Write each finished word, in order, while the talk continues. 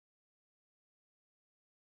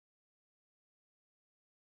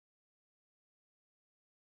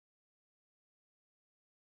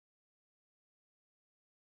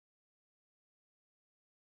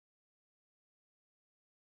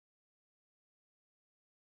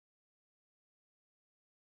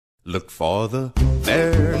Look for the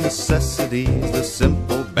bare necessities, the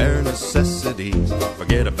simple bare necessities.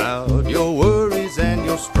 Forget about your worries and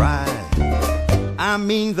your strife. I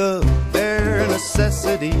mean the bare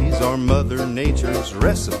necessities are Mother Nature's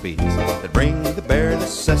recipes that bring the bare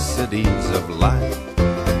necessities of life.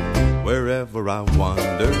 Wherever I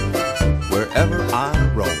wander, wherever I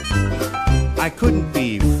roam, I couldn't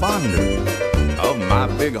be fonder of my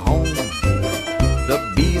big home.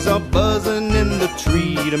 The bees are buzzing in the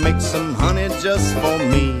tree to make some honey just for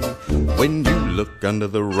me. When you look under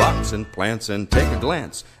the rocks and plants and take a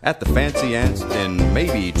glance at the fancy ants, then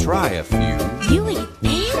maybe try a few. You eat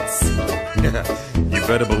ants? You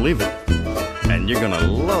better believe it. And you're gonna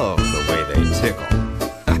love the way they tickle.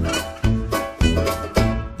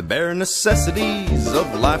 The bare necessities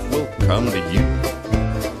of life will come to you.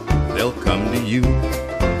 They'll come to you.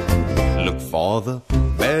 Look for the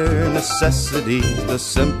bare necessities, the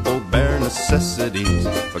simple bare necessities.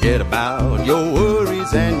 Forget about your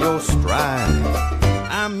worries and your strife.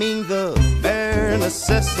 I mean the bare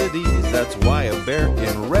necessities. That's why a bear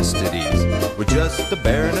can rest at ease with just the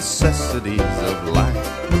bare necessities of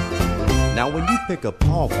life. Now when you pick a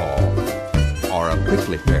pawpaw or a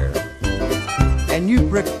prickly pear and you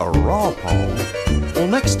prick a raw paw, well,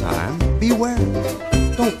 next time beware.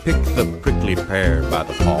 Don't pick the prickly pear by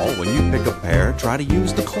the paw. When you pick a pear, try to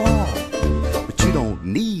use the claw. But you don't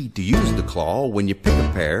need to use the claw when you pick a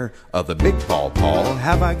pear of the big pawpaw.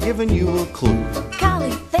 Have I given you a clue?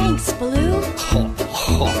 Golly, thanks, Baloo.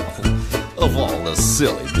 Of all the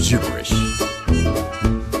silly gibberish.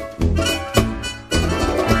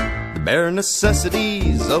 The bare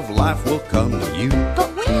necessities of life will come to you.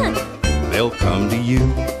 But when? They'll come to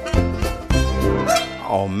you.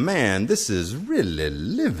 Oh man, this is really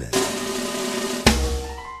living.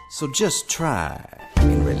 So just try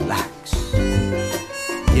and relax.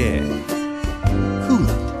 Yeah, cool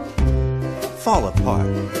it. Fall apart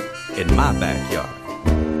in my backyard.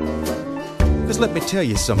 'Cause let me tell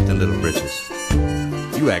you something, little britches.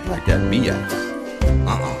 You act like that bee acts.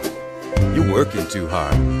 You're working too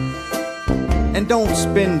hard. And don't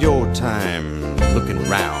spend your time looking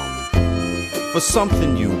around for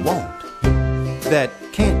something you want that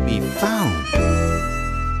can't be found.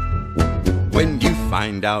 When you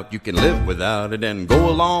find out you can live without it and go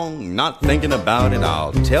along not thinking about it,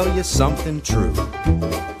 I'll tell you something true.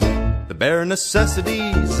 The bare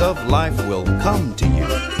necessities of life will come to you.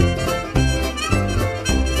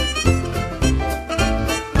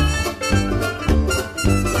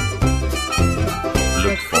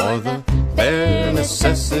 Look for the bare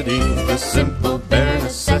necessities, the simple bare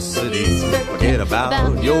necessities. Forget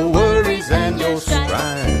about your worries and your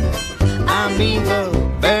strife. I mean the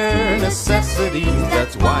bare necessities.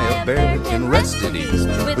 That's why a bear can rest at ease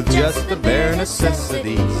with just the bare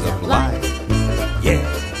necessities of life. Yeah,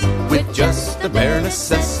 with just the bare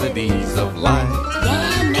necessities of life.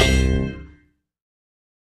 Yeah,